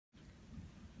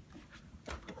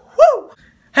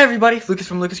Hey everybody, Lucas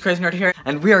from Lucascrazynerd here,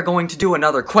 and we are going to do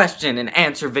another question and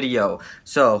answer video.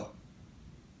 So,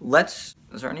 is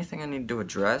there anything I need to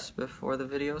address before the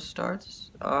video starts?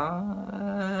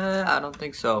 I don't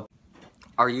think so.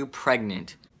 Are you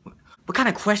pregnant? What kind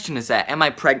of question is that? Am I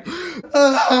pregnant?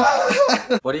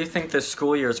 What do you think this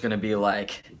school year is gonna be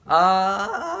like?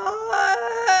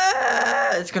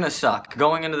 It's gonna suck.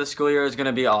 Going into the school year is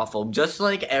gonna be awful, just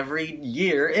like every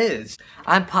year is.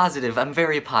 I'm positive. I'm a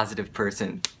very positive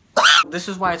person. This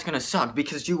is why it's gonna suck,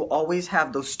 because you always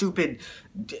have those stupid,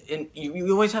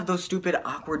 you always have those stupid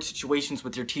awkward situations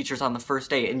with your teachers on the first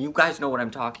day, and you guys know what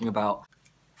I'm talking about.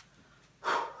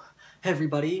 Hey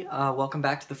everybody, welcome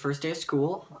back to the first day of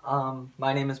school.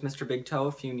 My name is Mr. Big Toe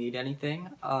if you need anything.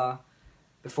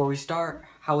 Before we start,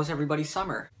 how was everybody's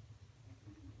summer?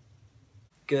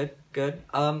 Good, good.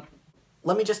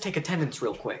 Let me just take attendance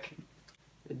real quick.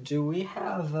 Do we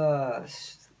have, a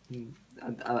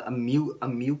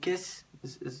mucus?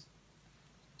 Is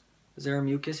there a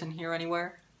mucus in here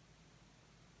anywhere?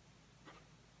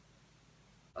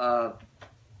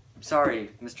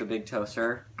 Sorry, Mr. Big Toe,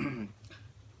 sir.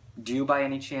 Do you by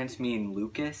any chance mean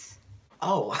Lucas?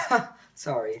 Oh,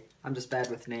 sorry. I'm just bad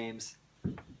with names.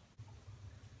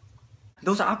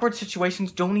 Those awkward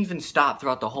situations don't even stop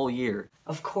throughout the whole year.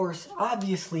 Of course,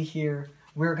 obviously here,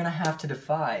 we're gonna have to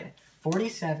divide.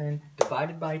 47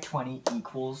 divided by 20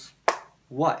 equals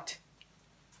what?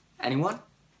 Anyone?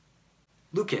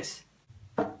 Lucas.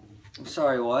 I'm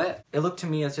sorry, what? It looked to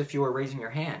me as if you were raising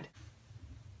your hand.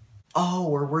 Oh,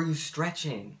 or were you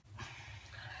stretching?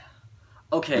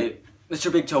 Okay,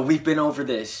 Mr. Big Toe, we've been over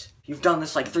this. You've done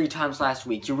this like 3 times last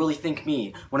week. You really think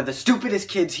me, one of the stupidest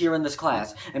kids here in this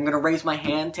class, am gonna raise my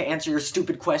hand to answer your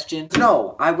stupid question?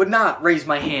 No, I would not raise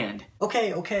my hand.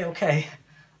 Okay.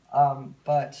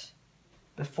 But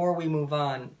before we move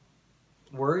on,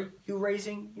 were you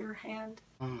raising your hand?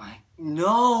 Oh my,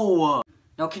 no!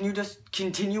 Now can you just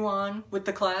continue on with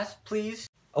the class, please?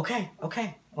 Okay.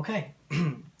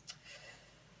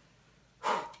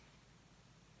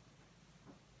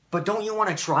 But don't you want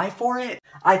to try for it?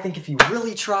 I think if you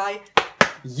really try,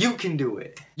 you can do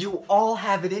it. You all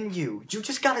have it in you. You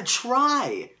just gotta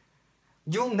try.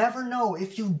 You'll never know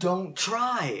if you don't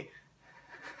try.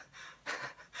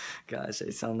 Gosh, I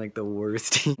sound like the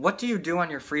worst. What do you do on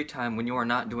your free time when you are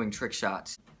not doing trick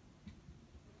shots?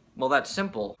 Well, that's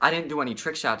simple. I didn't do any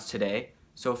trick shots today,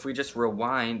 so if we just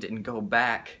rewind and go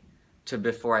back to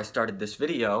before I started this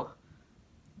video,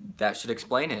 that should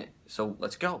explain it. So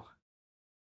let's go.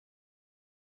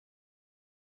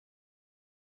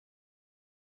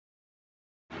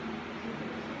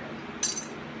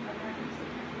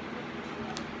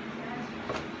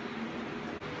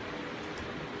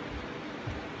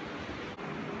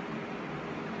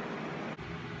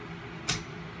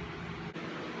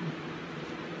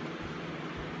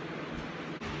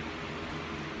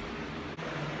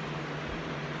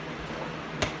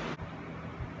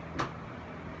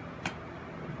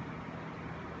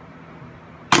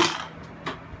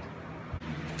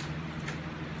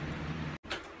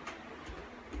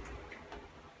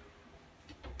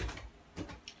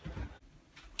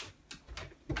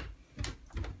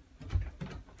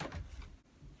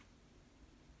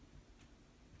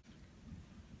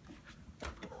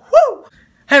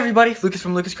 Hey everybody, Lucas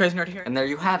from Lucascrazynerd here, and there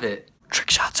you have it. Trick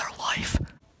shots are life.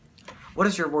 What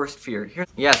is your worst fear?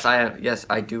 Yes,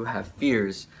 I do have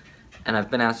fears, and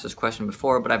I've been asked this question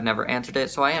before, but I've never answered it,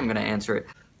 so I am gonna answer it.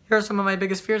 Here are some of my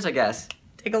biggest fears, I guess.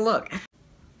 Take a look.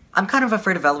 I'm kind of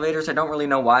afraid of elevators. I don't really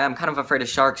know why. I'm kind of afraid of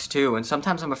sharks too, and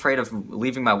sometimes I'm afraid of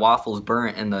leaving my waffles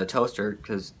burnt in the toaster,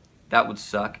 because that would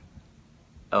suck.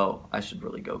 Oh, I should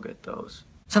really go get those.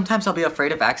 Sometimes I'll be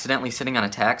afraid of accidentally sitting on a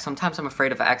tack, sometimes I'm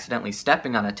afraid of accidentally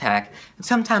stepping on a tack, and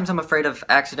sometimes I'm afraid of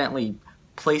accidentally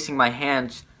placing my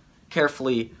hands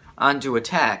carefully onto a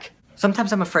tack.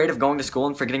 Sometimes I'm afraid of going to school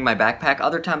and forgetting my backpack,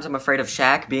 other times I'm afraid of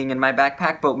Shaq being in my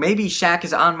backpack, but maybe Shaq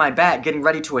is on my back getting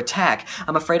ready to attack.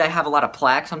 I'm afraid I have a lot of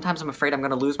plaque, sometimes I'm afraid I'm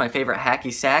gonna lose my favorite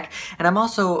hacky sack, and I'm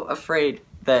also afraid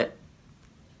that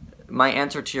my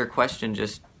answer to your question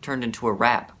just turned into a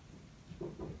rap.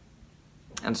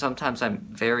 And sometimes I'm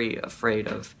very afraid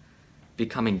of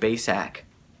becoming basic.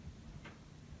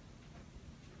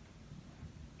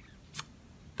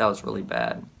 That was really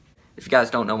bad. If you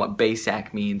guys don't know what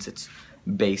basic means, it's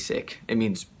basic. It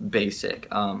means basic.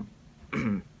 But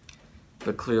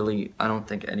clearly, I don't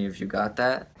think any of you got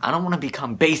that. I don't want to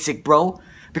become basic, bro.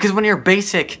 Because when you're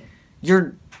basic,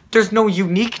 there's no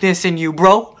uniqueness in you,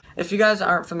 bro. If you guys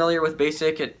aren't familiar with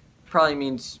basic, it probably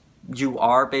means you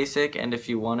are basic, and if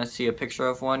you want to see a picture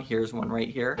of one, here's one right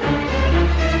here.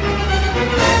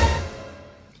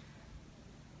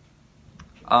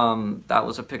 That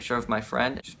was a picture of my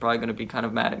friend. She's probably gonna be kind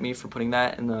of mad at me for putting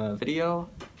that in the video,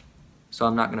 so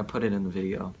I'm not gonna put it in the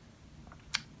video.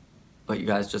 But you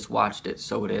guys just watched it,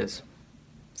 so it is.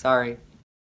 Sorry.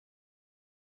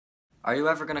 Are you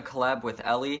ever gonna collab with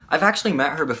Ellie? I've actually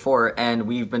met her before, and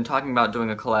we've been talking about doing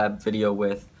a collab video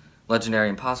with Legendary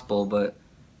Impossible, but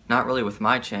not really with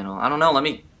my channel. I don't know, let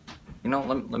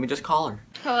me just call her.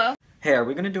 Hello? Hey, are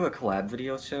we gonna do a collab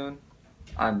video soon?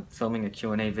 I'm filming a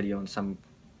Q&A video and some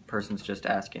person's just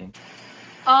asking.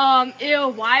 Ew,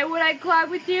 why would I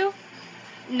collab with you?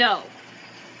 No.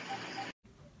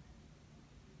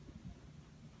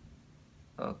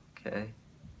 Okay.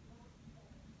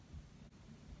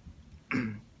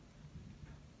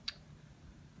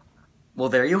 Well,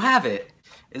 there you have it.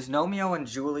 Is Romeo and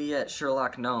Juliet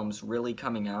Sherlock Gnomes really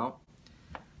coming out?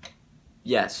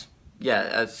 Yes.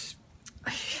 Yeah,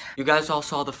 you guys all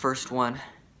saw the first one.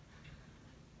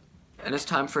 And it's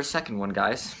time for a second one,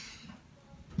 guys.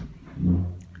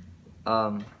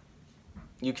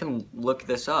 You can look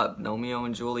this up. Romeo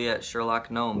and Juliet Sherlock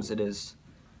Gnomes. It is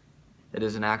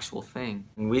an actual thing.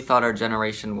 And we thought our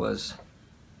generation was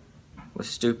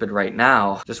stupid right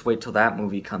now. Just wait till that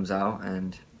movie comes out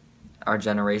and our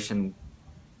generation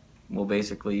will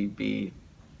basically be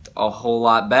a whole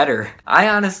lot better. I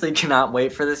honestly cannot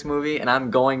wait for this movie, and I'm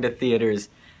going to theaters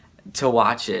to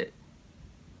watch it.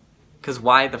 Cause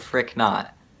why the frick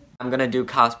not? I'm gonna do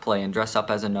cosplay and dress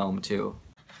up as a gnome too.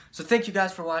 So thank you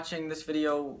guys for watching. This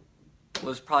video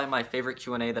was probably my favorite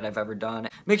Q&A that I've ever done.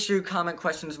 Make sure you comment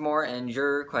questions more, and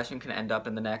your question can end up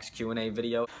in the next Q&A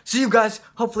video. See you guys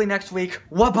hopefully next week.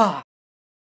 Wabba!